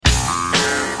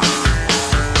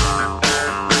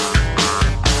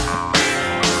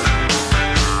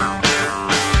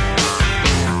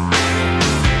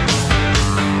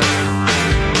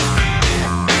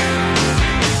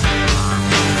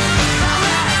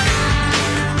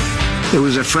It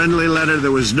was a friendly letter.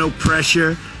 There was no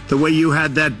pressure. The way you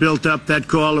had that built up, that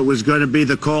call, it was going to be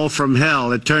the call from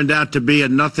hell. It turned out to be a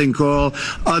nothing call,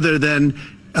 other than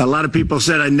a lot of people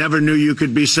said, I never knew you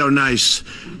could be so nice.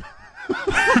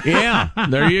 Yeah,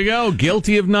 there you go.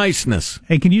 Guilty of niceness.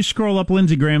 Hey, can you scroll up?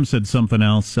 Lindsey Graham said something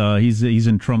else. He's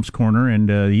in Trump's corner, and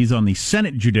he's on the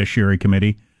Senate Judiciary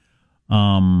Committee,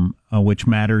 which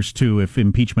matters, too, if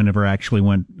impeachment ever actually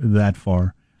went that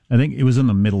far. I think it was in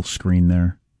the middle screen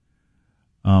there.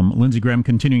 Lindsey Graham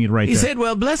continuing it right there. He said,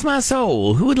 well, bless my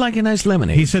soul, who would like a nice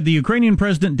lemonade? He said the Ukrainian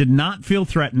president did not feel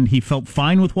threatened. He felt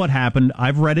fine with what happened.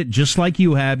 I've read it just like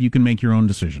you have. You can make your own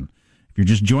decision. If you're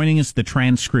just joining us, the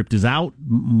transcript is out,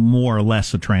 more or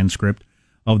less a transcript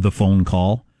of the phone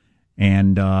call.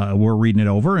 And we're reading it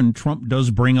over, and Trump does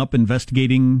bring up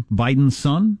investigating Biden's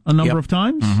son a number of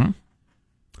times.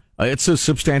 Mm-hmm. It's a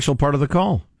substantial part of the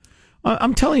call.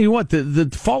 I'm telling you what, the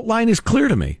fault line is clear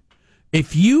to me.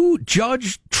 If you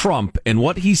judge Trump and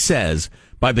what he says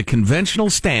by the conventional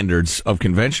standards of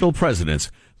conventional presidents,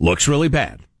 looks really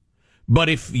bad. But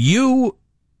if you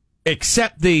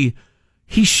accept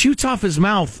he shoots off his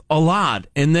mouth a lot,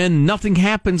 and then nothing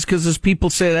happens because his people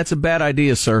say, that's a bad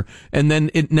idea, sir, and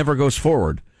then it never goes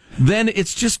forward, then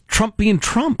it's just Trump being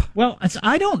Trump. Well,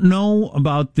 I don't know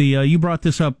about the, you brought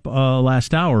this up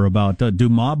last hour about, do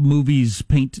mob movies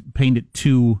paint it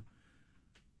too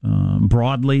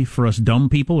broadly for us dumb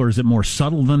people, or is it more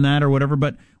subtle than that or whatever?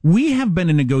 But we have been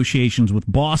in negotiations with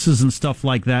bosses and stuff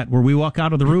like that where we walk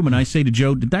out of the room and I say to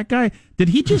Joe,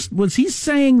 was he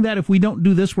saying that if we don't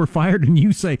do this, we're fired? And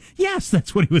you say, yes,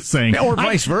 that's what he was saying. Or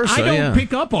vice versa. I don't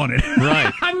pick up on it.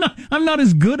 Right. I'm not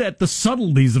as good at the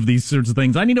subtleties of these sorts of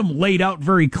things. I need them laid out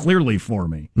very clearly for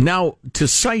me. Now, to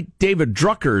cite David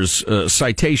Drucker's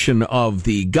citation of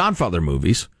the Godfather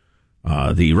movies,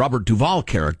 the Robert Duvall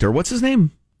character, what's his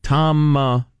name?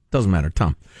 Tom, doesn't matter,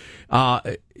 Tom.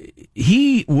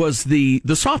 He was the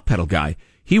soft pedal guy.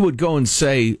 He would go and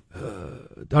say,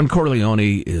 Don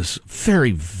Corleone is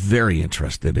very, very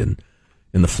interested in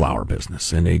the flower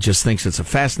business, and he just thinks it's a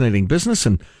fascinating business,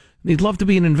 and he'd love to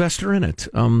be an investor in it.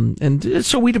 And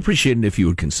so we'd appreciate it if you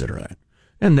would consider that.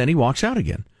 And then he walks out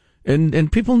again.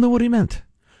 And people knew what he meant.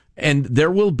 And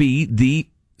there will be the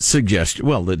suggestion,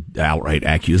 well, the outright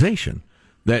accusation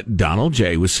that Donald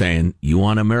J. was saying, you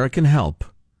want American help,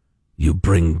 you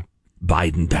bring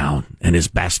Biden down and his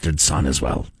bastard son as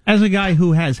well. As a guy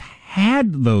who has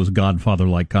had those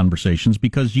Godfather-like conversations,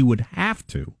 because you would have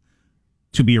to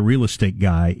be a real estate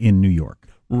guy in New York.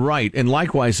 Right, and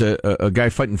likewise, a guy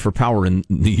fighting for power in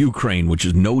the Ukraine, which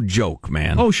is no joke,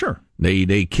 man. Oh, sure.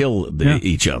 They kill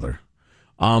each other.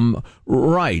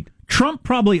 Right. Trump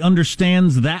probably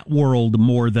understands that world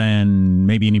more than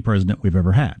maybe any president we've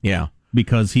ever had. Yeah.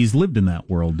 Because he's lived in that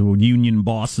world, the union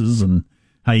bosses and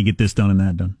how you get this done and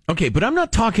that done. Okay, but I'm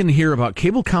not talking here about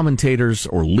cable commentators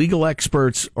or legal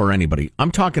experts or anybody.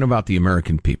 I'm talking about the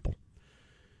American people.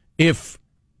 If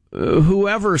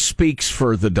whoever speaks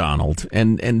for the Donald,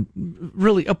 and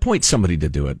really appoint somebody to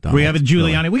do it, Donald. We have a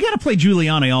Giuliani. Really. We got to play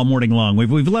Giuliani all morning long. We've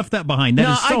left that behind.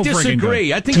 That is so I disagree.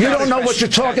 Good. I think you don't know what you're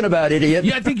talking about, idiot.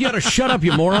 Yeah, I think you ought to shut up,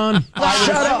 you moron.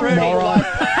 Shut up, moron.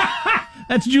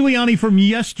 That's Giuliani from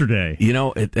yesterday. You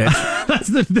know, that's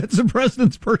the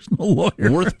president's personal lawyer.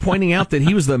 Worth pointing out that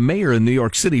he was the mayor in New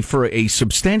York City for a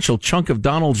substantial chunk of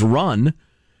Donald's run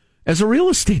as a real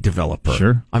estate developer.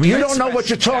 Sure. I mean, you don't know what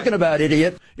you're talking about,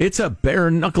 idiot. It's a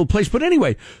bare-knuckle place. But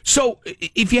anyway, so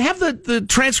if you have the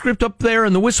transcript up there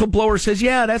and the whistleblower says,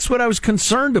 yeah, that's what I was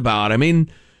concerned about. I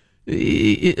mean,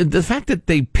 the fact that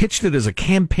they pitched it as a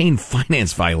campaign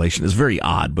finance violation is very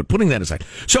odd, but putting that aside.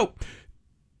 So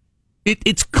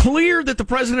it's clear that the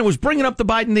president was bringing up the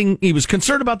Biden thing. He was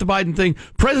concerned about the Biden thing.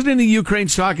 President of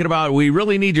Ukraine's talking about, we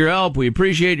really need your help. We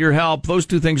appreciate your help. Those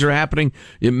two things are happening.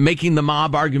 You're making the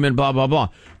mob argument, blah, blah, blah.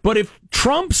 But if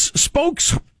Trump's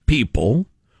spokespeople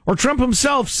or Trump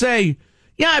himself say,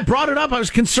 yeah, I brought it up, I was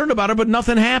concerned about it, but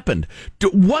nothing happened.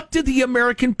 What did the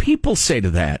American people say to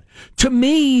that? To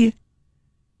me,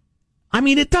 I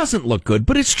mean, it doesn't look good,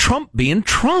 but it's Trump being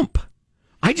Trump.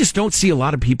 I just don't see a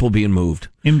lot of people being moved.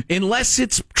 Unless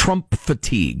it's Trump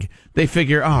fatigue. They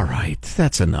figure, all right,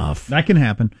 that's enough. That can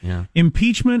happen. Yeah.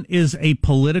 Impeachment is a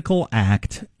political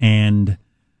act, and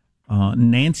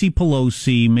Nancy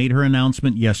Pelosi made her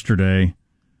announcement yesterday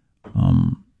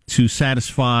to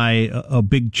satisfy a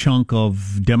big chunk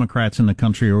of Democrats in the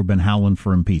country who have been howling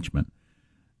for impeachment.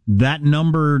 Does that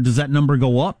number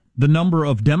go up? The number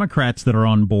of Democrats that are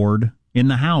on board in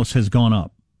the House has gone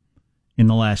up in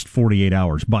the last 48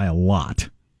 hours by a lot,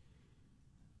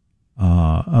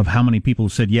 of how many people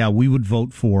said, yeah, we would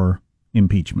vote for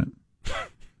impeachment.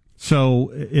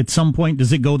 So at some point,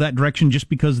 does it go that direction just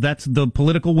because that's the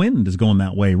political wind is going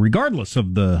that way, regardless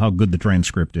of how good the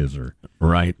transcript is? Or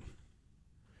Right.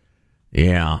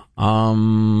 Yeah.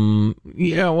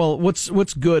 Yeah. Well,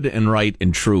 what's good and right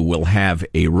and true will have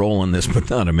a role in this,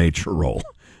 but not a major role.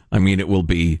 I mean, it will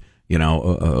be,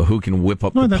 who can whip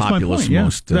up the populace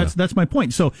most. That's my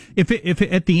point. So if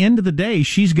at the end of the day,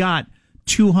 she's got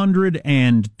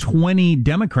 220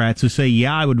 Democrats who say,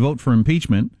 yeah, I would vote for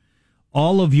impeachment.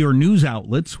 All of your news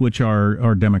outlets, which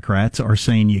are Democrats, are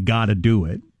saying you got to do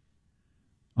it.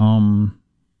 Then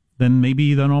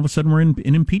all of a sudden we're in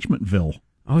impeachmentville.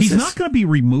 He's not going to be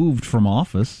removed from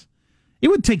office. It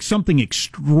would take something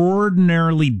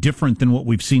extraordinarily different than what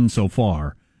we've seen so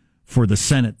far for the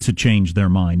Senate to change their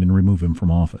mind and remove him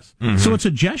from office. Mm-hmm. So it's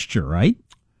a gesture, right?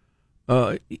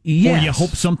 Yes. Or you hope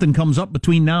something comes up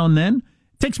between now and then.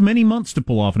 It takes many months to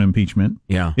pull off an impeachment.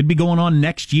 Yeah. It'd be going on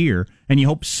next year, and you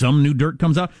hope some new dirt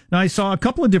comes out. Now, I saw a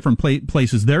couple of different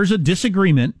places. There's a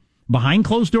disagreement. Behind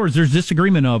closed doors, there's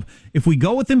disagreement of, if we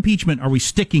go with impeachment, are we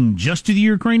sticking just to the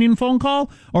Ukrainian phone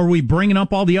call, or are we bringing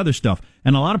up all the other stuff?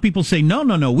 And a lot of people say,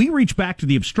 no, we reach back to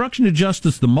the obstruction of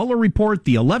justice, the Mueller report,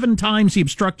 the 11 times he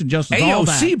obstructed justice, all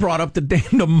that. AOC brought up the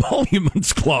damned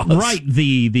emoluments clause. Right,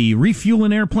 the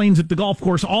refueling airplanes at the golf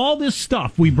course, all this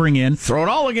stuff we bring in. Throw it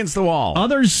all against the wall.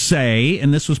 Others say,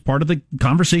 and this was part of the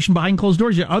conversation behind closed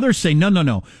doors, others say,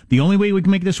 no. The only way we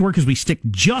can make this work is we stick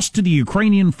just to the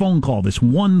Ukrainian phone call, this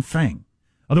one thing.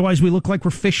 Otherwise, we look like we're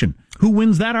fishing. Who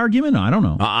wins that argument? I don't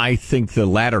know. I think the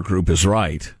latter group is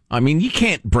right. I mean, you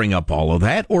can't bring up all of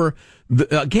that. Or,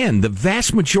 the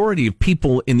vast majority of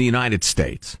people in the United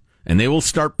States, and they will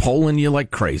start polling you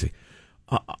like crazy,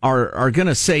 are going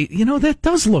to say, that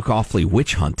does look awfully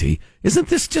witch hunty. Isn't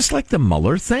this just like the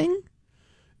Mueller thing?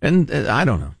 And I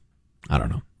don't know.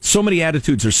 So many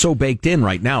attitudes are so baked in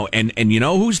right now. And you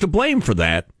know who's to blame for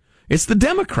that? It's the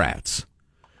Democrats.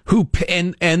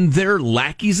 And their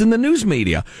lackeys in the news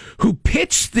media who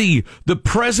pitched the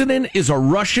president is a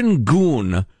Russian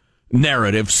goon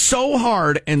narrative so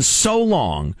hard and so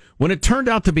long when it turned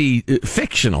out to be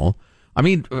fictional. I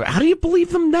mean, how do you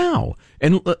believe them now?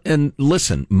 And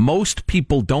listen, most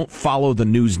people don't follow the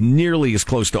news nearly as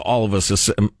close to all of us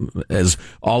as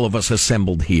all of us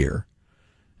assembled here.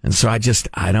 And so I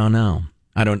don't know.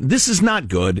 This is not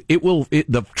good.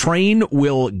 The train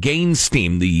will gain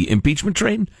steam, the impeachment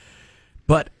train,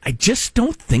 but I just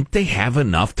don't think they have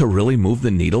enough to really move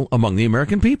the needle among the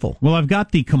American people. Well, I've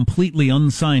got the completely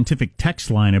unscientific text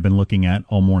line I've been looking at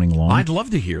all morning long. I'd love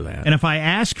to hear that. And if I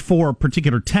ask for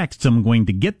particular texts, I'm going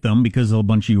to get them because a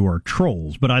bunch of you are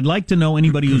trolls. But I'd like to know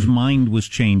anybody whose mind was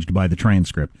changed by the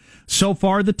transcript. So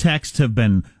far, the texts have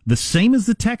been the same as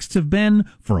the texts have been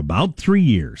for about 3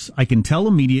 years. I can tell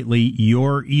immediately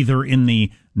you're either in the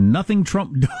nothing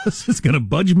Trump does is going to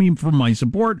budge me from my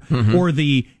support, or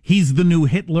the he's the new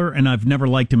Hitler and I've never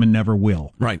liked him and never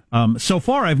will. Right. So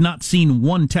far, I've not seen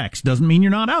one text. Doesn't mean you're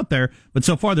not out there, but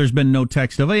so far there's been no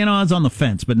text of, I was on the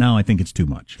fence, but now I think it's too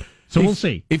much. So we'll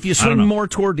see. If you swing more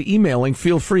toward emailing,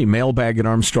 feel free.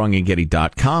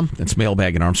 Mailbag@ArmstrongandGetty.com. That's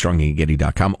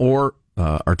mailbag@ArmstrongandGetty.com. Or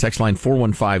our text line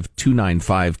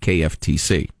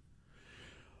 415-295-KFTC.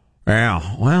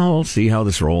 Yeah, well, we'll see how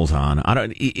this rolls on.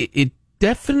 It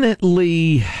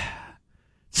definitely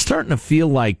starting to feel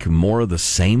like more of the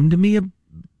same to me.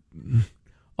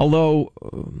 Although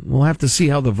we'll have to see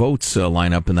how the votes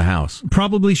line up in the House.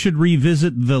 Probably should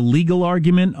revisit the legal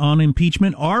argument on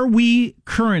impeachment. Are we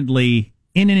currently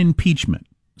in an impeachment?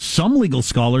 Some legal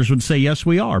scholars would say yes,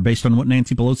 we are, based on what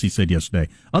Nancy Pelosi said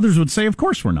yesterday. Others would say, of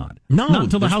course, we're not. Not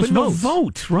until the House votes. No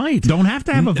vote, right? Don't have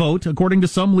to have a vote, according to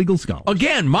some legal scholars.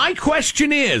 Again, my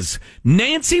question is: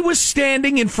 Nancy was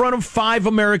standing in front of 5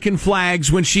 American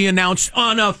flags when she announced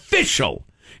an official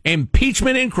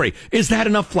impeachment inquiry. Is that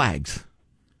enough flags?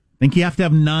 I think you have to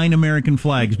have 9 American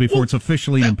flags before it's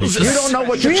officially impeached. You don't know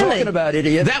what you're talking about,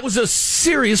 idiot. That was a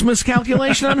serious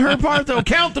miscalculation on her part, though.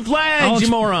 Count the flags, you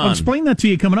moron. I'll explain that to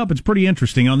you coming up. It's pretty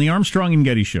interesting on the Armstrong and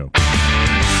Getty Show.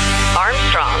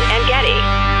 Armstrong and Getty.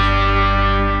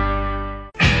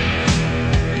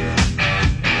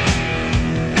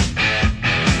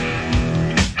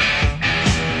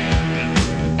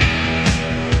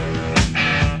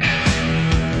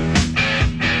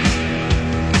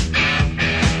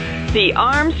 The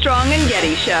Armstrong and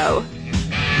Getty Show.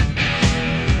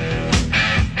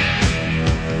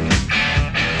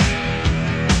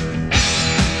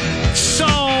 So,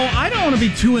 I don't want to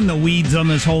be too in the weeds on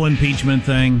this whole impeachment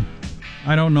thing.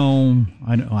 I don't know.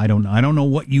 I don't know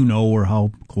what you know or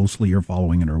how closely you're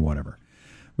following it or whatever.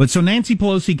 But so Nancy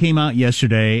Pelosi came out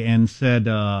yesterday and said,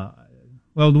 well,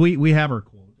 we have her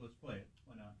quote. Let's play it.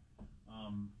 Why not?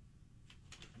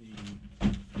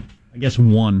 guess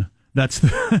one. That's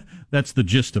the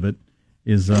gist of it.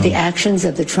 The actions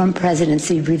of the Trump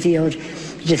presidency revealed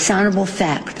the dishonorable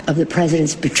fact of the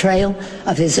president's betrayal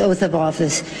of his oath of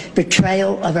office,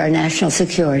 betrayal of our national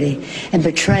security, and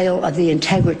betrayal of the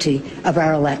integrity of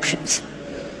our elections.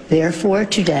 Therefore,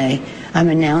 today, I'm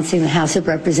announcing the House of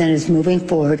Representatives moving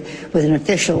forward with an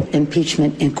official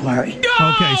impeachment inquiry.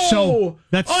 No! Okay, so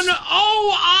that's...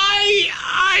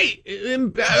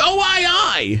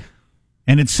 OII.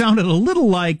 And it sounded a little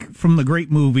like from the great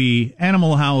movie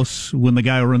Animal House when the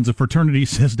guy who runs a fraternity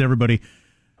says to everybody,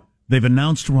 they've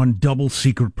announced we're on double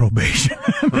secret probation.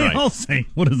 They all say,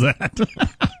 what is that?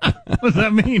 What does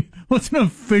that mean? What's an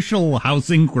official House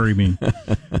inquiry mean?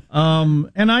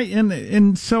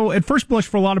 And so at first blush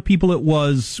for a lot of people it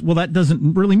was, well, that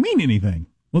doesn't really mean anything.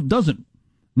 Well, it doesn't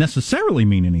necessarily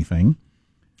mean anything.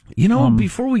 You know,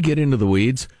 before we get into the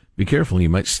weeds, be careful, you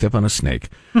might step on a snake.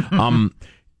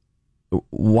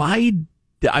 Why?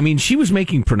 I mean, she was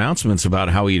making pronouncements about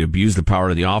how he'd abused the power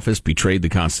of the office, betrayed the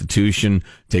Constitution,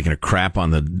 taken a crap on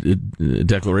the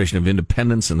Declaration of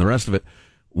Independence and the rest of it.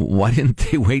 Why didn't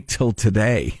they wait till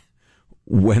today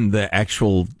when the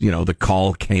actual, the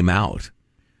call came out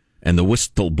and the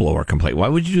whistleblower complaint? Why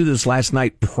would you do this last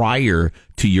night prior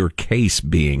to your case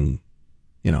being,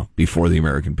 before the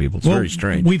American people? It's very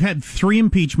strange. We've had 3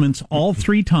 impeachments. All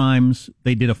 3 times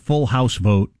they did a full House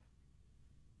vote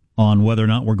on whether or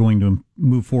not we're going to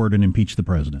move forward and impeach the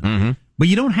president. Mm-hmm. But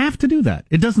you don't have to do that.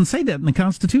 It doesn't say that in the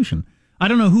Constitution. I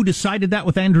don't know who decided that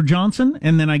with Andrew Johnson,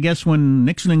 and then I guess when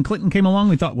Nixon and Clinton came along,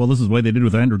 we thought, well, this is the way they did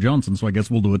with Andrew Johnson, so I guess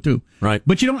we'll do it too. Right.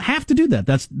 But you don't have to do that.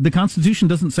 The Constitution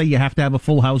doesn't say you have to have a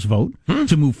full House vote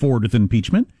to move forward with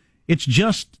impeachment. It's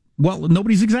just,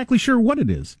 nobody's exactly sure what it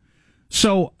is.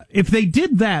 So if they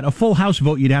did that, a full House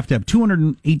vote, you'd have to have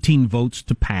 218 votes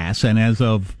to pass, and as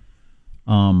of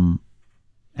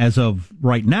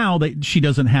right now, she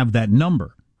doesn't have that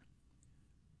number.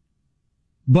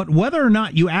 But whether or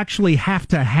not you actually have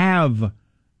to have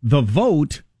the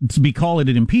vote to call it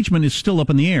an impeachment is still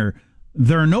up in the air.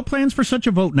 There are no plans for such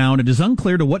a vote now, and it is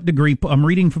unclear to what degree, I'm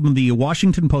reading from the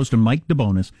Washington Post and Mike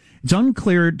DeBonis, it's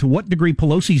unclear to what degree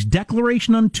Pelosi's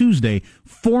declaration on Tuesday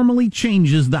formally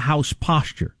changes the House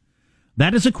posture.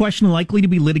 That is a question likely to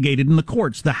be litigated in the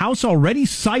courts. The House already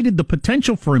cited the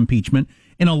potential for impeachment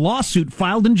in a lawsuit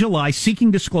filed in July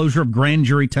seeking disclosure of grand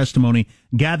jury testimony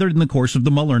gathered in the course of the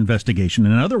Mueller investigation.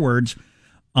 In other words,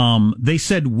 they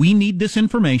said, we need this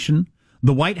information.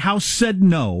 The White House said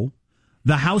no.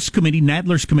 The House committee,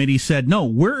 Nadler's committee, said, no,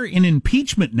 we're in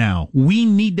impeachment now. We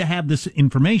need to have this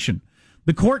information.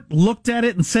 The court looked at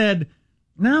it and said,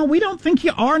 no, we don't think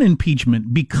you are in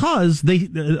impeachment because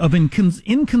of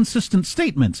inconsistent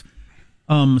statements.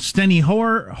 Steny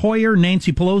Hoyer,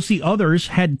 Nancy Pelosi, others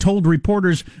had told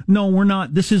reporters, no, we're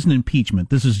not. This isn't impeachment.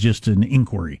 This is just an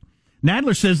inquiry.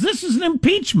 Nadler says this is an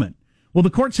impeachment. Well, the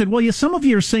court said, well, some of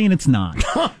you are saying it's not.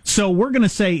 So we're going to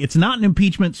say it's not an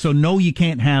impeachment. So no, you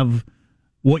can't have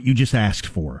what you just asked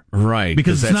for. Right.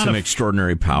 Because that's an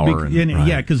extraordinary power.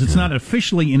 Because it's not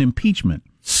officially an impeachment.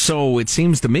 So it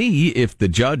seems to me if the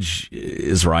judge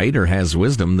is right or has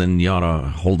wisdom, then you ought to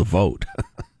hold a vote.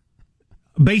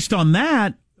 Based on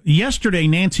that, yesterday,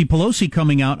 Nancy Pelosi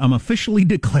coming out, I'm officially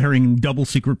declaring double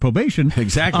secret probation.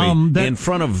 Exactly. In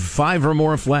front of 5 or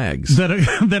more flags.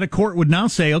 That a court would now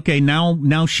say, okay,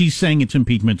 now she's saying it's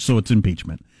impeachment, so it's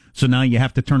impeachment. So now you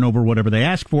have to turn over whatever they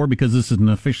ask for because this is an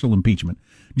official impeachment.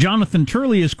 Jonathan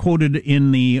Turley is quoted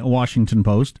in the Washington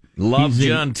Post. Love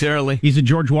John Turley. He's a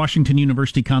George Washington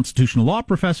University constitutional law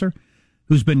professor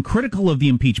who's been critical of the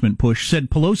impeachment push, said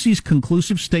Pelosi's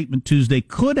conclusive statement Tuesday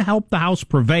could help the House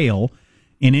prevail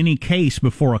in any case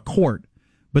before a court,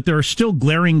 but there are still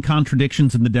glaring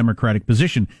contradictions in the Democratic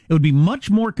position. It would be much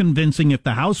more convincing if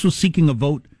the House was seeking a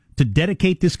vote to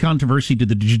dedicate this controversy to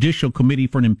the Judicial Committee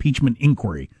for an impeachment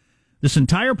inquiry. This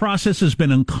entire process has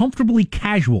been uncomfortably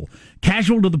casual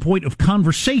to the point of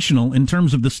conversational in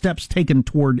terms of the steps taken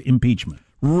toward impeachment.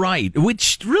 Right,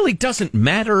 which really doesn't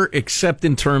matter except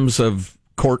in terms of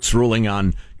courts ruling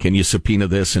on can you subpoena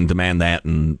this and demand that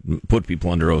and put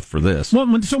people under oath for this.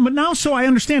 Well, so I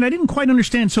understand. I didn't quite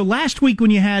understand. So last week when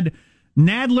you had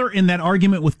Nadler in that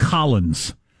argument with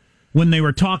Collins, when they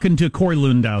were talking to Corey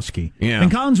Lewandowski,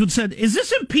 and Collins would said, is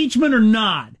this impeachment or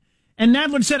not? And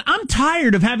Nadler said, I'm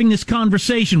tired of having this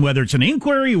conversation, whether it's an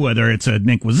inquiry, whether it's an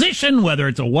inquisition, whether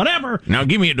it's a whatever. Now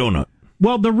give me a donut.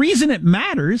 Well, the reason it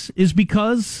matters is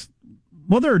because,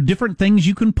 there are different things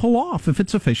you can pull off if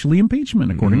it's officially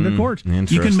impeachment, according to the courts.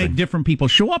 You can make different people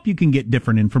show up. You can get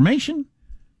different information.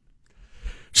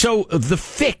 So The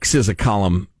Fix is a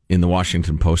column in the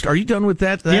Washington Post. Are you done with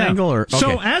that angle? Or okay.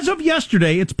 So as of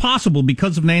yesterday, it's possible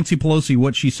because of Nancy Pelosi,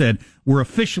 what she said, we're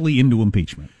officially into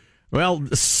impeachment. Well,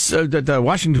 so the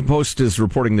Washington Post is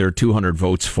reporting there are 200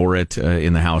 votes for it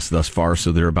in the House thus far,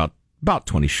 so they're about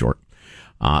 20 short.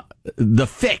 The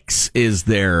Fix is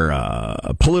their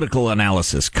political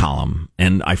analysis column,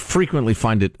 and I frequently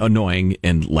find it annoying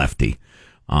and lefty.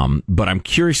 But I'm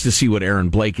curious to see what Aaron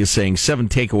Blake is saying. 7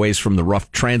 takeaways from the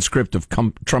rough transcript of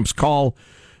Trump's call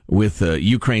with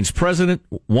Ukraine's president.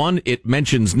 1, it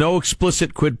mentions no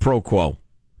explicit quid pro quo.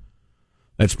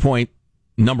 That's point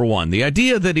number 1. The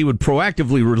idea that he would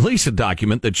proactively release a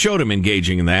document that showed him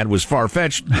engaging in that was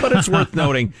far-fetched, but it's worth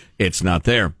noting it's not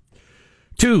there.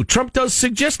 2, Trump does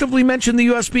suggestively mention the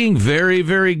U.S. being very,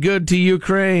 very good to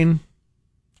Ukraine.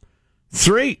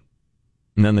 3,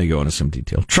 and then they go into some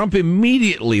detail. Trump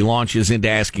immediately launches into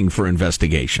asking for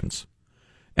investigations.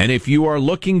 And if you are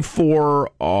looking for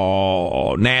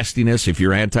nastiness, if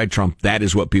you're anti-Trump, that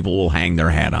is what people will hang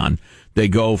their hat on. They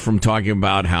go from talking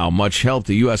about how much help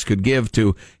the U.S. could give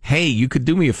to, hey, you could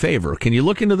do me a favor. Can you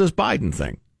look into this Biden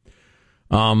thing?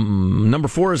 Number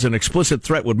 4 is an explicit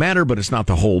threat would matter, but it's not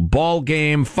the whole ball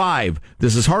game. 5,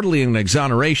 this is hardly an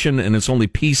exoneration, and it's only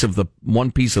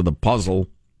one piece of the puzzle.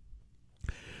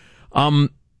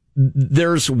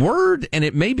 There's word, and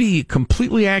it may be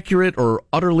completely accurate or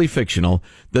utterly fictional,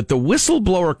 that the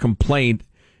whistleblower complaint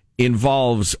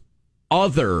involves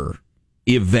other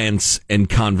events and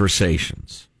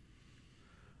conversations.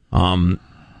 And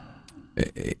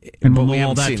we'll know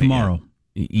all that tomorrow.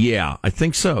 Yeah, I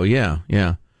think so. Yeah.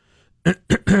 6,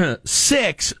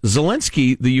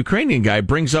 Zelensky, the Ukrainian guy,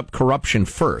 brings up corruption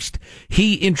first.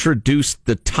 He introduced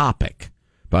the topic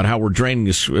about how we're draining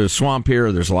the swamp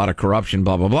here. There's a lot of corruption,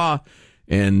 blah, blah, blah.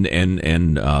 And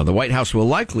the White House will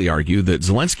likely argue that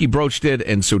Zelensky broached it.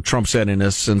 And so Trump said, in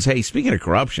essence, hey, speaking of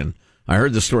corruption, I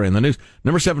heard the story in the news.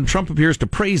 Number 7, Trump appears to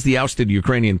praise the ousted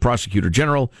Ukrainian prosecutor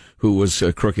general, who was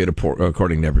crooked,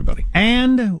 according to everybody.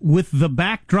 And with the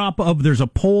backdrop of there's a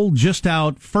poll just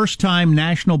out, first-time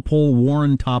national poll,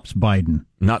 Warren tops Biden.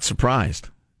 Not surprised.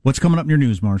 What's coming up in your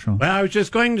news, Marshall? Well, I was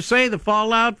just going to say the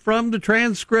fallout from the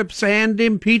transcripts and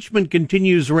impeachment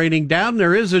continues raining down.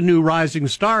 There is a new rising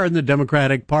star in the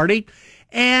Democratic Party.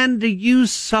 And you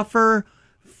suffer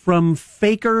from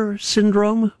faker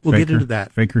syndrome. We'll get into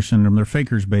that. Faker syndrome. They're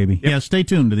fakers, baby. Yep. Yeah, stay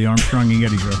tuned to the Armstrong and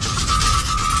Getty Show.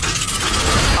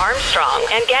 Armstrong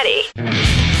and Getty.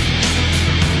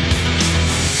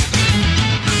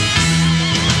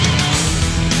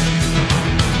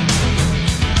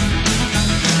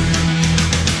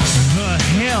 The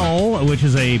Hill, which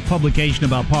is a publication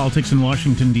about politics in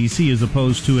Washington, D.C., as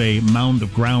opposed to a mound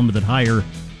of ground that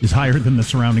is higher than the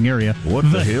surrounding area.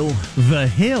 What the Hill? The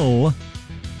Hill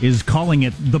is calling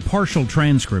it the partial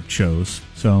transcript shows.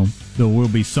 So there will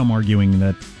be some arguing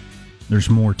that there's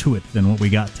more to it than what we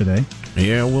got today.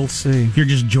 Yeah, we'll see. If you're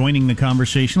just joining the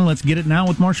conversation, let's get it now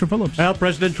with Marshall Phillips. Well,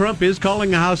 President Trump is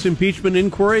calling a House impeachment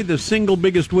inquiry the single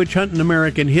biggest witch hunt in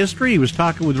American history. He was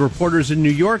talking with reporters in New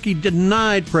York. He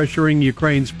denied pressuring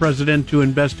Ukraine's president to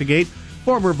investigate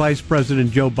former Vice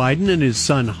President Joe Biden and his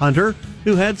son Hunter,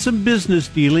 who had some business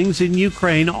dealings in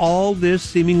Ukraine. All this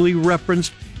seemingly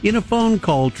referenced in a phone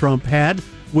call Trump had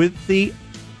with the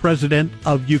president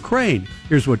of Ukraine.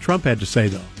 Here's what Trump had to say,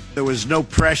 though. There was no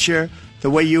pressure. The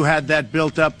way you had that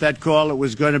built up, that call, it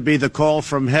was going to be the call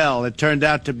from hell. It turned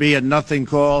out to be a nothing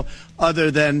call, other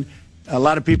than a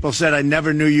lot of people said, I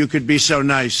never knew you could be so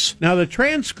nice. Now, the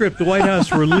transcript the White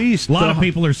House released... a lot of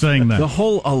people are saying that.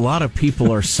 A lot of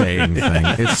people are saying thing.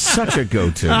 It's such a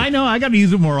go-to. I know. I got to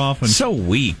use it more often. So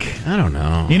weak. I don't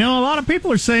know. You know, a lot of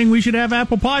people are saying we should have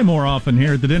apple pie more often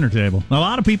here at the dinner table. A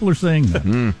lot of people are saying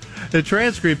that. The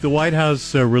transcript the White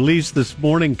House released this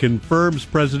morning confirms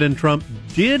President Trump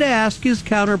did ask his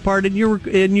counterpart in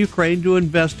Ukraine to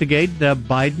investigate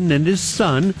Biden and his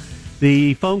son.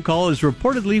 The phone call is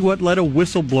reportedly what led a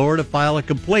whistleblower to file a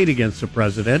complaint against the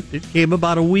president. It came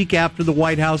about a week after the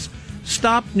White House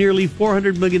stopped nearly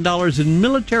 $400 million in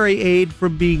military aid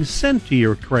from being sent to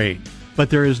Ukraine.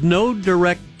 But there is no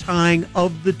direct tying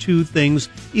of the two things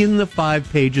in the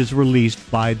 5 pages released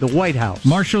by the White House.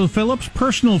 Marshall Phillips,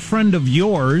 personal friend of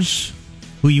yours,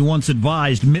 who you once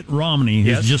advised, Mitt Romney,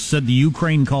 has just said the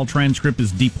Ukraine call transcript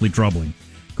is deeply troubling.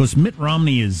 Because Mitt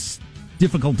Romney is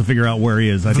difficult to figure out where he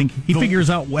is. I think he figures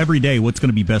out every day what's going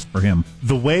to be best for him.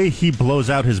 The way he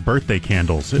blows out his birthday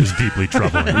candles is deeply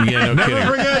troubling. Yeah, no kidding.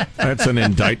 Forget. That's an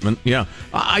indictment. Yeah.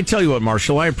 I tell you what,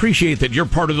 Marshall, I appreciate that you're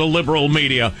part of the liberal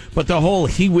media, but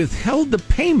he withheld the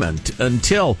payment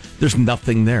until there's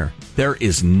nothing there. There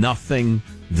is nothing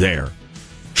there.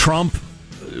 Trump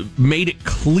made it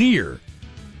clear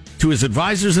to his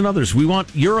advisors and others, we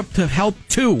want Europe to help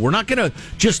too. We're not going to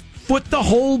just foot the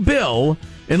whole bill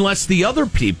unless the other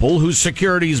people whose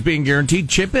security is being guaranteed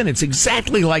chip in. It's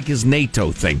exactly like his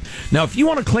NATO thing. Now, if you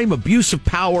want to claim abuse of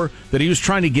power, that he was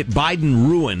trying to get Biden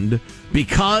ruined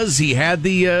because he had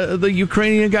the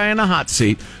Ukrainian guy in the hot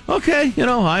seat, okay,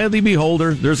 eye of the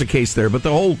beholder, there's a case there. But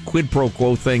the whole quid pro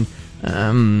quo thing,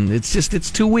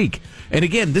 it's too weak. And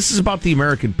again, this is about the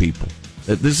American people.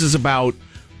 This is about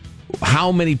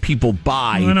how many people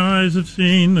buy. When eyes have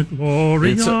seen the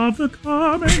glory of the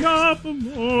coming of the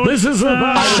Lord. This is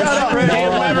about the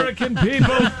American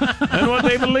people and what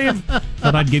they believe.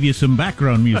 Thought I'd give you some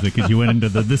background music as you went into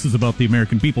the "This is about the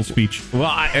American people" speech.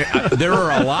 Well, there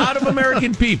are a lot of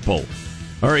American people.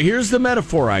 All right, here's the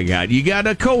metaphor I got. You got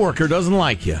a coworker doesn't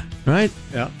like you, right?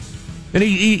 Yeah. And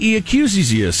he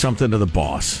accuses you of something to the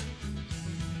boss.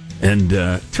 And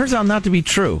turns out not to be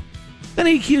true. Then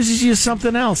he accuses you of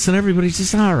something else, and everybody's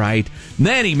just, all right. And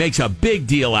then he makes a big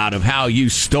deal out of how you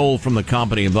stole from the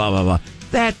company and blah, blah, blah.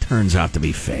 That turns out to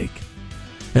be fake.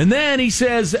 And then he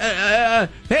says,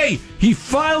 hey, he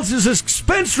files his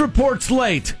expense reports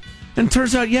late. And it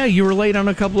turns out, yeah, you were late on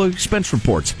a couple of expense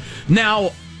reports.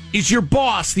 Now, is your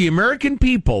boss, the American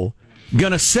people,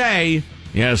 going to say,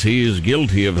 yes, he is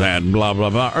guilty of that, and blah, blah,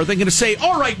 blah? Are they going to say,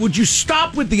 all right, would you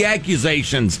stop with the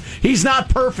accusations? He's not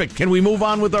perfect. Can we move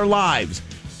on with our lives?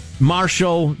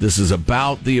 Marshall, this is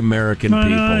about the American people.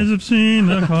 My eyes have seen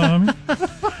the coming.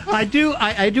 I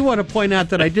do want to point out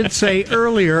that I did say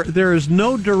earlier there is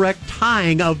no direct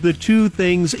tying of the two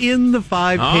things in the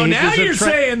 5 pages. Oh, now you're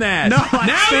saying that. No,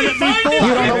 I said it before. You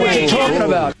don't know what you're talking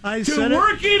about.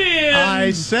 Work it in.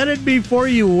 I said it before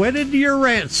you went into your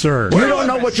rant, sir. You don't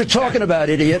know what you're talking about,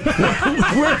 idiot.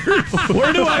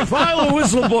 Where do I file a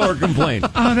whistleblower complaint?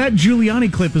 That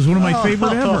Giuliani clip is one of my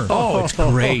favorite ever. Oh, it's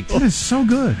great. It is so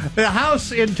good. The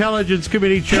House Intelligence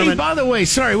Committee Chairman. Hey, by the way,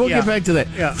 sorry, we'll get back to that.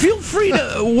 Yeah. Feel free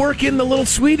to work in the little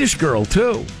Swedish girl,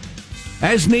 too,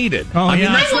 as needed. Oh, I mean,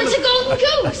 yeah. that's I want a golden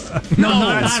goose. No,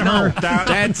 not her.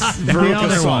 That's The Veruca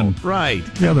other Salt. one. Right.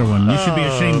 The other one. You should be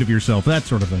ashamed of yourself. That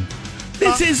sort of thing.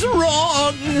 This is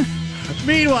wrong.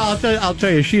 Meanwhile, I'll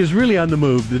tell you, she is really on the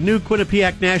move. The new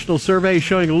Quinnipiac National Survey is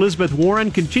showing Elizabeth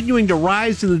Warren continuing to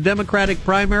rise in the Democratic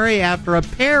primary after a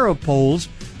pair of polls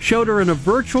showed her in a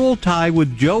virtual tie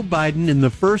with Joe Biden in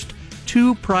the first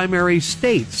 2 primary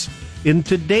states. In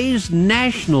today's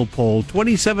national poll,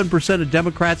 27% of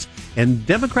Democrats and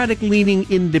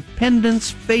Democratic-leaning independents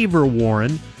favor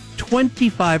Warren.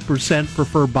 25%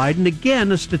 prefer Biden.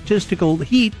 Again, a statistical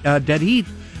dead heat.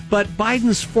 But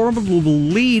Biden's formidable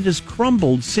lead has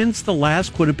crumbled since the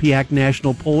last Quinnipiac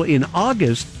national poll in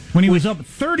August. When he was up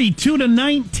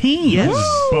 32-19. Yes.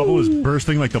 His bubble is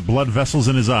bursting like the blood vessels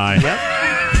in his eye.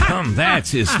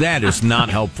 That is not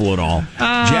helpful at all.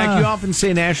 Jack, you often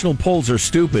say national polls are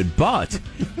stupid, but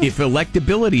if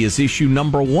electability is issue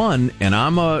number 1, and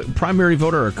I'm a primary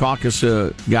voter or a caucus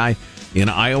guy in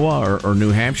Iowa or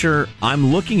New Hampshire,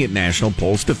 I'm looking at national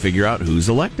polls to figure out who's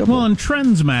electable. Well, and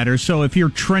trends matter. So if you're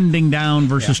trending down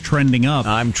versus trending up.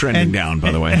 I'm trending down,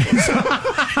 by the way.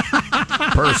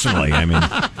 Personally, I mean.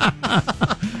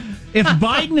 If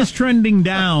Biden is trending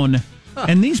down,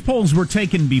 and these polls were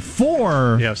taken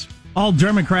before Yes. all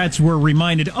Democrats were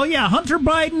reminded, oh, yeah, Hunter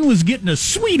Biden was getting a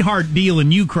sweetheart deal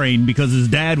in Ukraine because his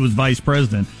dad was vice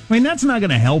president. I mean, that's not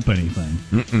going to help anything.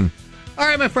 Mm-mm. All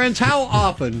right, my friends, how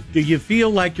often do you feel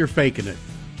like you're faking it?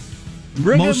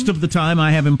 Most of the time,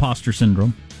 I have imposter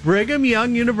syndrome. Brigham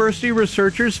Young University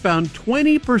researchers found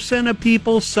 20% of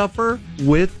people suffer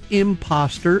with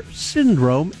imposter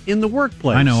syndrome in the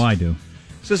workplace. I know I do.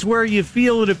 This is where you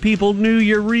feel that if people knew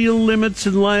your real limits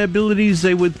and liabilities,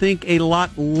 they would think a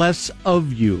lot less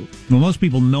of you. Well, most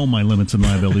people know my limits and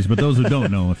liabilities, but those who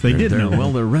don't know, if they did know.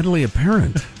 Well, they're readily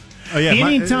apparent. Oh, yeah,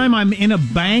 Anytime I'm in a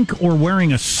bank or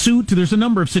wearing a suit, there's a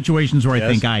number of situations where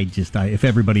I think if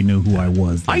everybody knew who I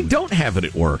was. I don't have it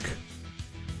at work.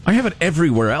 I have it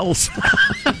everywhere else,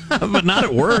 but not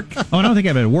at work. Oh, I don't think I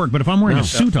have it at work, but if I'm wearing a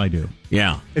suit, I do.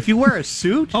 Yeah. If you wear a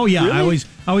suit? Oh, yeah. Really?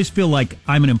 I always feel like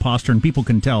I'm an imposter, and people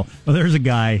can tell. Oh, there's a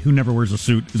guy who never wears a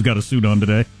suit who's got a suit on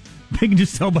today. They can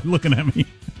just tell by looking at me.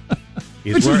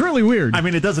 Which is really weird. I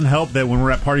mean, it doesn't help that when we're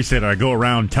at Party State, I go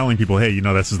around telling people, hey,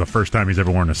 this is the first time he's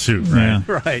ever worn a suit, right?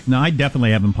 Yeah. Right. No, I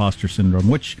definitely have imposter syndrome,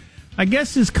 which I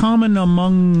guess is common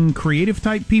among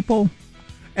creative-type people.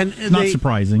 And not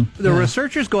surprising. The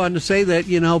researchers go on to say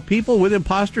that, people with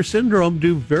imposter syndrome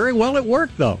do very well at work,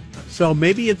 though. So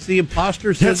maybe it's the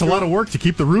imposter syndrome. That's a lot of work to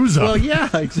keep the ruse up. Well, yeah,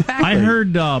 exactly. I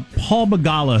heard Paul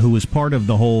Begala, who was part of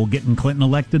the whole getting Clinton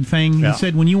elected thing, he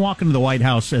said when you walk into the White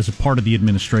House as a part of the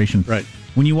administration, right,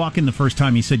 when you walk in the first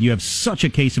time, he said you have such a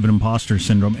case of an imposter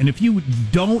syndrome. And if you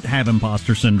don't have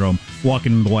imposter syndrome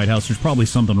walking into the White House, there's probably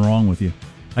something wrong with you.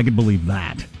 I could believe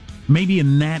that. Maybe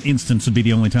in that instance would be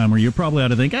the only time where you probably ought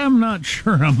to think, I'm not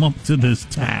sure I'm up to this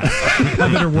task.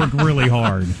 I better work really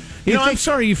hard. You know, I'm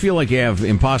sorry you feel like you have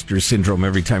imposter syndrome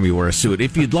every time you wear a suit.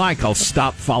 If you'd like, I'll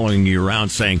stop following you around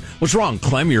saying, what's wrong,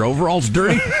 Clem? Your overall's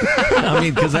dirty? I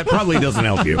mean, because that probably doesn't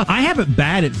help you. I have it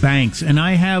bad at banks, and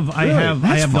I have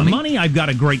the money. I've got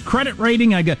a great credit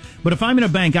rating. But if I'm in a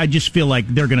bank, I just feel like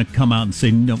they're going to come out and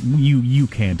say, no, you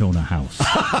can't own a house.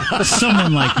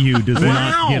 Someone like you does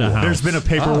not get a house. There's been a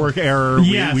paperwork error.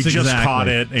 Yes, we just exactly. caught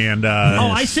it. And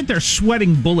I sit there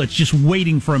sweating bullets just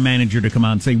waiting for a manager to come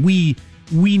out and say,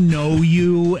 we know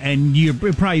you, and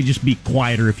it'd probably just be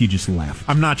quieter if you just left.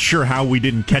 I'm not sure how we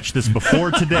didn't catch this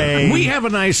before today. We have a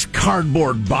nice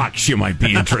cardboard box you might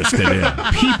be interested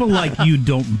in. People like you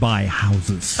don't buy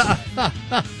houses.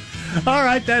 All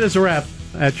right, that is a wrap.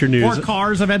 That's your news. Or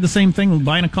cars. I've had the same thing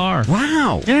buying a car.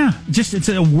 Wow. Yeah, it's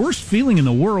a worst feeling in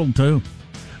the world, too.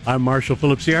 I'm Marshall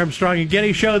Phillips, the Armstrong and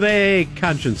Getty Show, the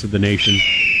conscience of the nation.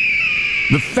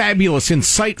 The fabulous,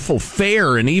 insightful,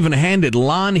 fair, and even-handed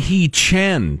Lan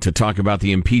He-Chen to talk about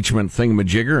the impeachment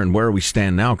thingamajigger and where we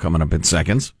stand now coming up in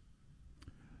seconds.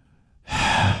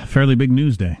 Fairly big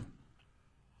news day.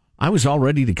 I was all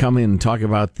ready to come in and talk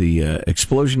about the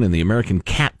explosion in the American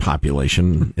cat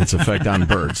population, its effect on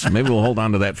birds. Maybe we'll hold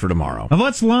on to that for tomorrow.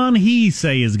 What's Lan He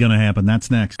say is going to happen?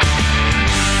 That's next.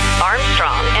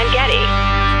 Armstrong and Getty.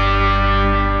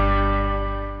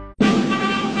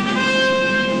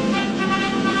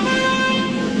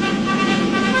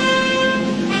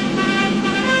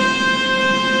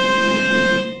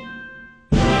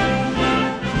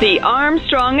 The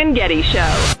Armstrong and Getty Show.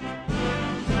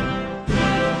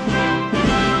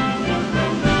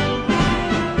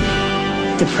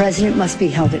 The president must be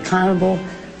held accountable.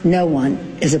 No one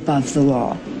is above the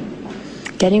law.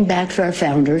 Getting back to our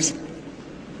founders,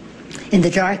 in the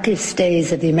darkest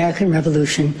days of the American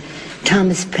Revolution,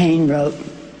 Thomas Paine wrote,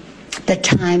 "The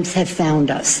times have found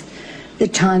us. The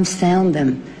times found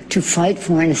them to fight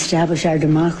for and establish our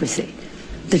democracy.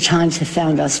 The times have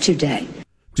found us today."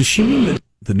 Does she mean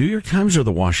the New York Times or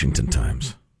the Washington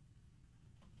Times?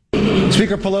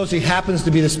 Speaker Pelosi happens to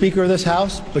be the Speaker of this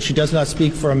House, but she does not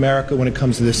speak for America when it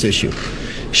comes to this issue.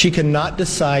 She cannot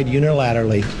decide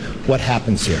unilaterally what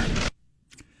happens here.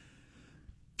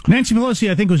 Nancy Pelosi,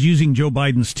 I think, was using Joe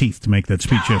Biden's teeth to make that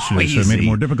speech yesterday, so it made it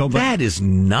more difficult. But that is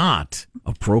not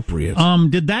appropriate.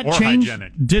 Did that change?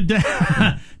 Hygienic.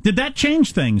 Did that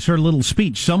change things? Her little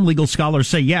speech. Some legal scholars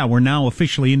say, yeah, we're now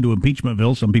officially into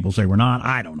impeachmentville. Some people say we're not.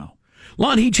 I don't know.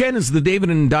 Lan He-Chen is the David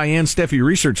and Diane Steffi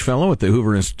Research Fellow at the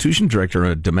Hoover Institution, Director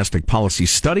of Domestic Policy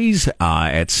Studies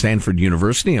at Stanford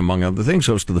University, among other things,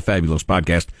 host of the fabulous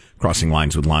podcast, Crossing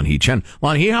Lines with Lan He-Chen.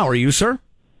 Lan He, how are you, sir?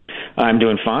 I'm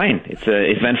doing fine. It's an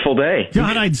eventful day.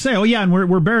 God, I'd say. Oh, yeah, and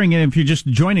we're bearing it. If you're just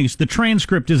joining us, the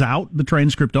transcript is out, the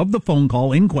transcript of the phone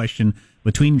call in question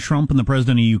between Trump and the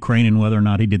president of Ukraine and whether or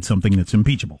not he did something that's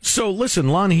impeachable. So, listen,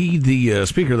 Lan He, the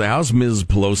Speaker of the House, Ms.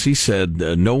 Pelosi, said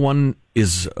no one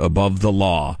is above the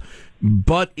law.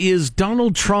 But is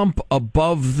Donald Trump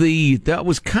above the... That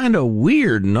was kind of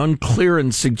weird and unclear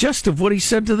and suggestive what he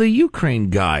said to the Ukraine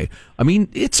guy. I mean,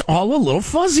 it's all a little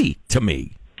fuzzy to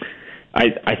me.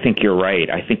 I think you're right.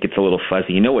 I think it's a little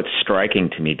fuzzy. You know what's striking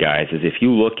to me, guys, is if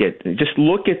you look at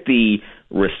the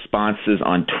responses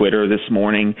on Twitter this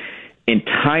morning,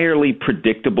 entirely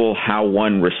predictable how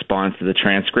one responds to the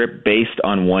transcript based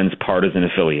on one's partisan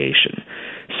affiliation.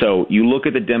 So you look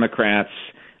at the Democrats,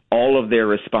 all of their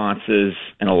responses,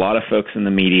 and a lot of folks in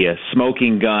the media,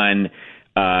 smoking gun,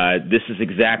 this is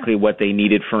exactly what they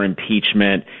needed for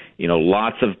impeachment,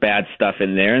 lots of bad stuff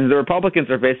in there. And the Republicans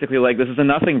are basically like, this is a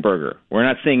nothing burger. We're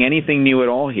not seeing anything new at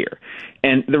all here.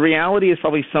 And the reality is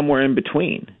probably somewhere in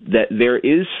between, that there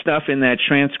is stuff in that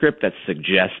transcript that's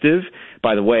suggestive.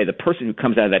 By the way, the person who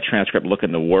comes out of that transcript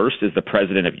looking the worst is the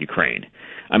president of Ukraine.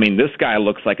 I mean, this guy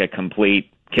looks like a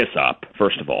complete kiss up,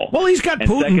 first of all. Well, he's got and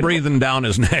Putin breathing down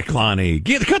his neck, Lonnie.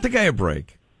 Cut the guy a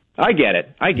break. I get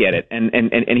it.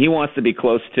 And he wants to be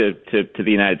close to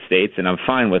the United States, and I'm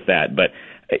fine with that. But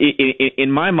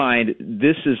in my mind,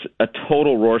 this is a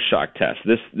total Rorschach test.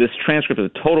 This transcript is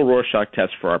a total Rorschach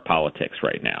test for our politics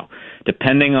right now.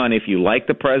 Depending on if you like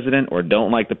the president or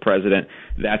don't like the president,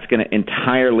 that's going to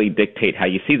entirely dictate how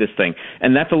you see this thing.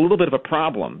 And that's a little bit of a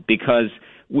problem, because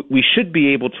we should be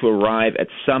able to arrive at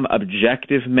some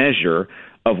objective measure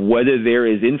of whether there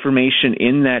is information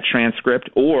in that transcript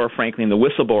or, frankly, in the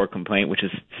whistleblower complaint, which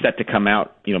is set to come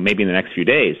out, maybe in the next few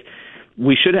days,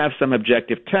 we should have some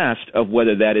objective test of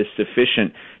whether that is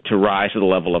sufficient to rise to the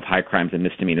level of high crimes and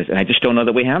misdemeanors. And I just don't know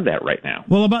that we have that right now.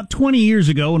 Well, about 20 years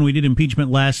ago when we did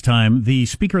impeachment last time, the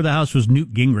Speaker of the House was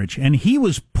Newt Gingrich, and he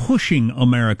was pushing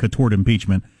America toward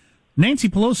impeachment. Nancy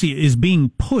Pelosi is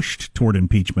being pushed toward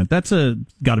impeachment. That's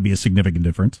got to be a significant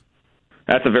difference.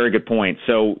 That's a very good point.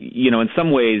 So, in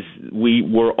some ways, we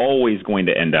were always going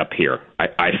to end up here,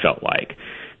 I felt like.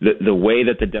 The way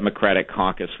that the Democratic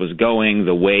caucus was going,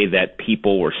 the way that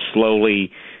people were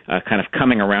slowly kind of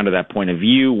coming around to that point of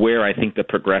view, where I think the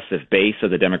progressive base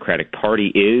of the Democratic Party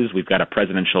is. We've got a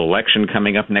presidential election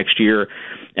coming up next year,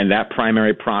 and that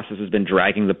primary process has been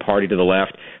dragging the party to the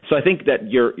left. So I think that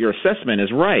your assessment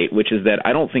is right, which is that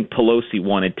I don't think Pelosi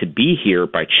wanted to be here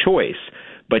by choice.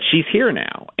 But she's here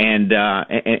now, and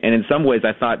in some ways,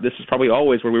 I thought this is probably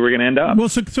always where we were going to end up. Well,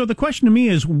 so the question to me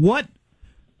is, what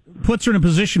puts her in a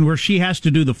position where she has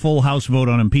to do the full House vote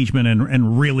on impeachment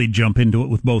and really jump into it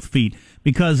with both feet?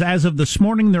 Because as of this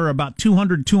morning, there are about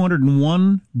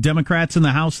 201 Democrats in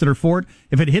the House that are for it.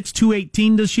 If it hits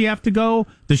 218, does she have to go?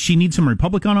 Does she need some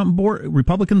Republicans on board?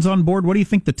 What do you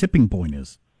think the tipping point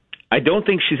is? I don't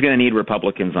think she's going to need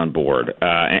Republicans on board,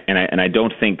 and I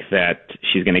don't think that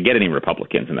she's going to get any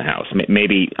Republicans in the House.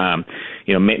 Maybe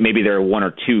maybe there are one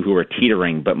or two who are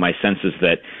teetering, but my sense is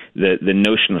that the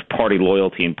notion of party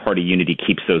loyalty and party unity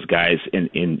keeps those guys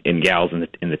and gals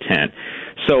in the tent.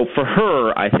 So for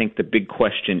her, I think the big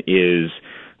question is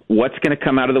what's going to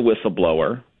come out of the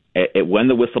whistleblower. When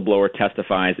the whistleblower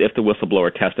testifies, if the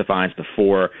whistleblower testifies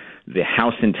before the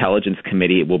House Intelligence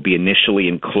Committee, it will be initially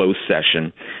in closed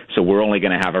session. So we're only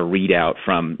going to have a readout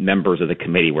from members of the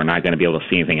committee. We're not going to be able to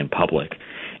see anything in public.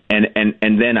 And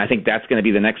then I think that's going to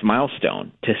be the next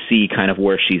milestone to see kind of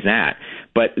where she's at.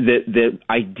 But the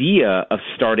idea of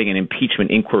starting an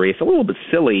impeachment inquiry is a little bit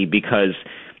silly because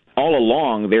all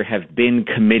along, there have been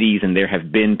committees and there have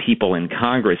been people in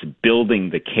Congress building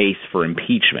the case for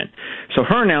impeachment. So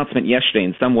her announcement yesterday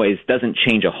in some ways doesn't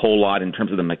change a whole lot in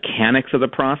terms of the mechanics of the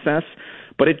process,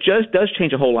 but it just does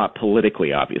change a whole lot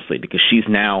politically, obviously, because she's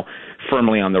now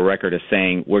firmly on the record as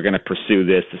saying, we're going to pursue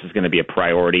this, this is going to be a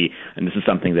priority, and this is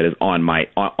something that is on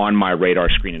my radar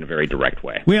screen in a very direct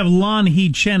way. We have Lan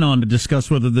He Chen on to discuss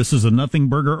whether this is a nothing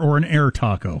burger or an air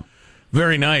taco.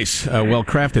 Very nice, well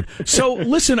crafted. So,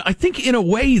 listen, I think in a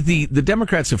way the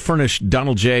Democrats have furnished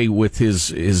Donald J. with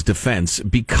his defense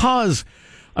because,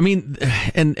 I mean,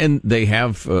 and they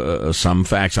have some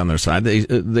facts on their side.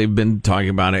 They've been talking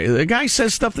about it. The guy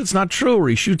says stuff that's not true, or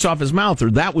he shoots off his mouth, or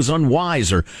that was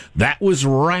unwise, or that was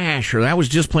rash, or that was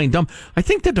just plain dumb. I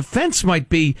think the defense might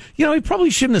be, he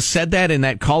probably shouldn't have said that in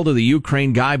that call to the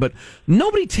Ukraine guy, but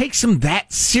nobody takes him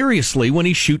that seriously when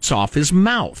he shoots off his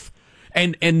mouth.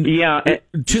 And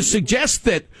to suggest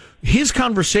that his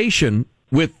conversation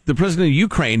with the president of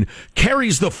Ukraine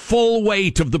carries the full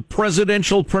weight of the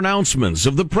presidential pronouncements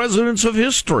of the presidents of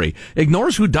history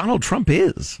ignores who Donald Trump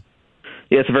is.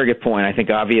 Yeah, it's a very good point. I think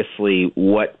obviously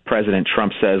what President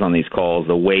Trump says on these calls,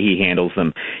 the way he handles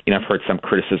them, I've heard some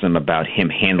criticism about him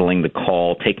handling the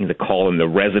call, taking the call in the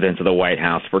residence of the White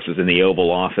House versus in the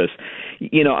Oval Office.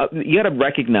 You got to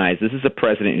recognize this is a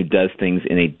president who does things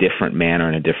in a different manner,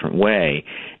 in a different way.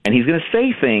 And he's going to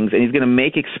say things and he's going to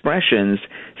make expressions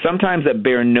sometimes that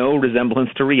bear no resemblance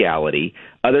to reality.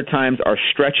 Other times are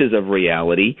stretches of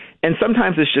reality, and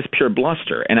sometimes it's just pure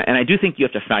bluster. And I do think you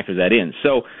have to factor that in.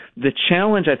 So the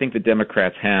challenge I think the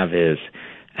Democrats have is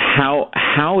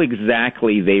how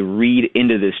exactly they read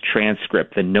into this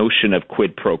transcript the notion of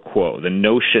quid pro quo, the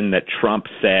notion that Trump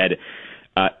said,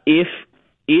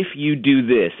 if you do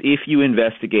this, if you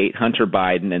investigate Hunter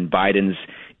Biden and Biden's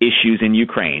issues in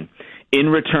Ukraine, in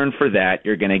return for that,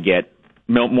 you're going to get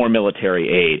more military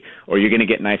aid, or you're going to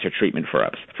get nicer treatment from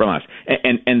us.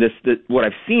 And what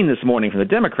I've seen this morning from the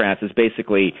Democrats is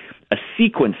basically a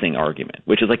sequencing argument,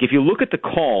 which is like if you look at the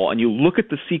call and you look at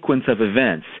the sequence of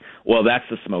events, well, that's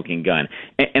the smoking gun.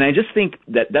 And I just think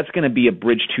that that's going to be a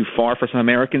bridge too far for some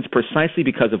Americans precisely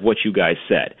because of what you guys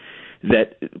said.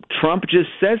 That Trump just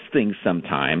says things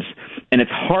sometimes, and it's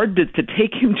hard to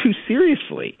take him too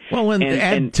seriously. Well, and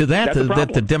add to that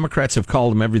that the Democrats have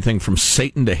called him everything from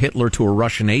Satan to Hitler to a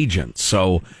Russian agent.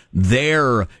 So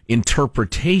their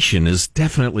interpretation is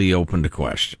definitely open to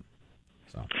question.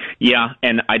 So. Yeah,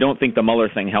 and I don't think the Mueller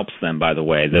thing helps them, by the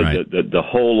way. The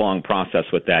whole long process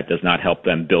with that does not help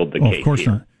them build the case. Of course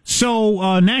not.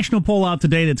 So, national poll out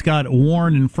today that's got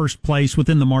Warren in first place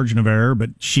within the margin of error,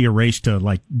 but she erased a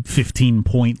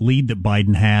 15-point lead that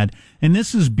Biden had. And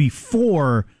this is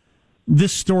before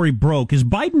this story broke. Is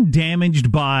Biden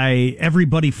damaged by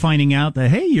everybody finding out that,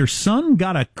 hey, your son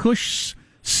got a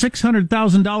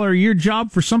 $600,000 a year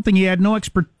job for something he had no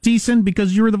expertise in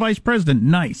because you were the vice president.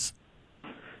 Nice.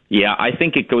 Yeah, I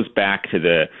think it goes back to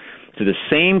the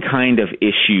same kind of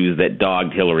issues that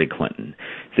dogged Hillary Clinton.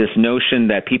 This notion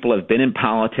that people have been in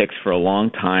politics for a long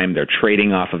time, they're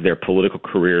trading off of their political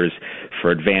careers for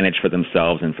advantage for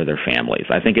themselves and for their families.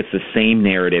 I think it's the same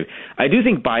narrative. I do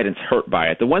think Biden's hurt by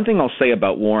it. The one thing I'll say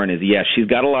about Warren is, yes, she's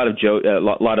got a lot of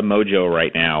mojo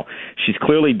right now. She's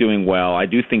clearly doing well. I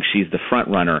do think she's the front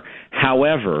runner.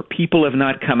 However, people have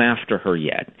not come after her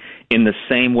yet in the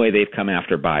same way they've come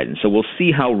after Biden. So we'll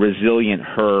see how resilient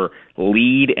her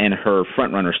lead and her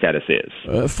front-runner status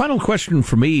is. Final question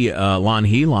for me,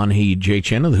 Lanhee J.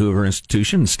 Chen of the Hoover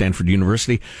Institution, Stanford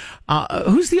University.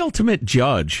 Who's the ultimate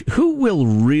judge? Who will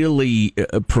really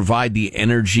provide the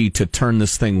energy to turn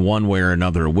this thing one way or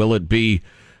another? Will it be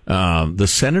the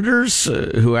senators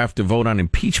who have to vote on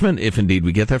impeachment, if indeed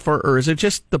we get that far, or is it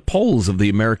just the polls of the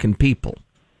American people?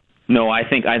 No, I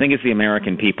think it's the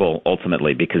American people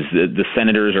ultimately, because the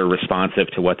senators are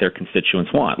responsive to what their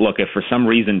constituents want. Look, if for some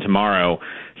reason tomorrow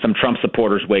some Trump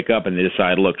supporters wake up and they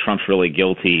decide, look, Trump's really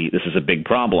guilty, this is a big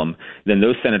problem, then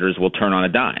those senators will turn on a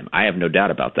dime. I have no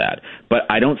doubt about that. But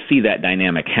I don't see that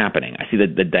dynamic happening. I see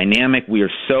that the dynamic, we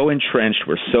are so entrenched,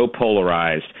 we're so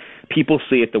polarized, people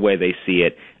see it the way they see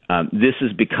it. This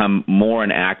has become more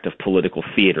an act of political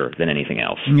theater than anything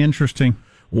else. Interesting.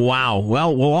 Wow.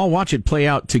 Well, we'll all watch it play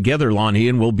out together, Lanhee,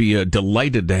 and we'll be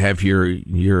delighted to have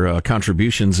your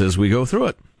contributions as we go through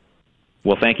it.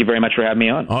 Well, thank you very much for having me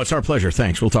on. Oh, it's our pleasure.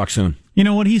 Thanks. We'll talk soon. You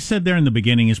know, what he said there in the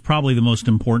beginning is probably the most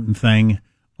important thing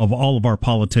of all of our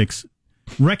politics,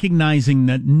 recognizing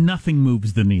that nothing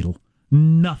moves the needle.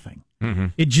 Nothing. Mm-hmm.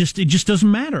 It just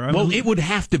doesn't matter. Well, it would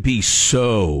have to be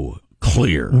so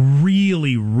clear.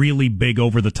 Really, really big,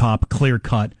 over the top, clear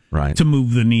cut, right, to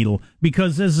move the needle.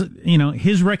 Because, as you know,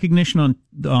 his recognition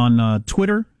on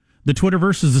Twitter, the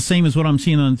Twitterverse is the same as what I'm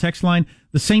seeing on the text line.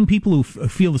 The same people who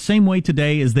feel the same way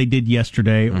today as they did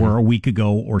yesterday, mm-hmm, or a week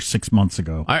ago, or 6 months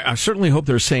ago. I certainly hope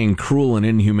they're saying cruel and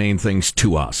inhumane things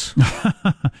to us.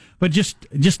 But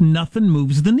just nothing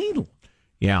moves the needle.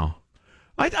 Yeah.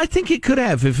 I think it could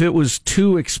have. If it was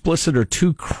too explicit or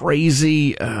too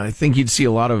crazy, I think you'd see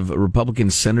a lot of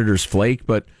Republican senators flake.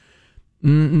 But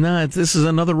no, this is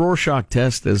another Rorschach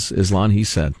test, as Lanhee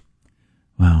said.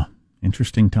 Wow.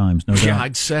 Interesting times, no doubt. Yeah,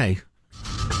 I'd say.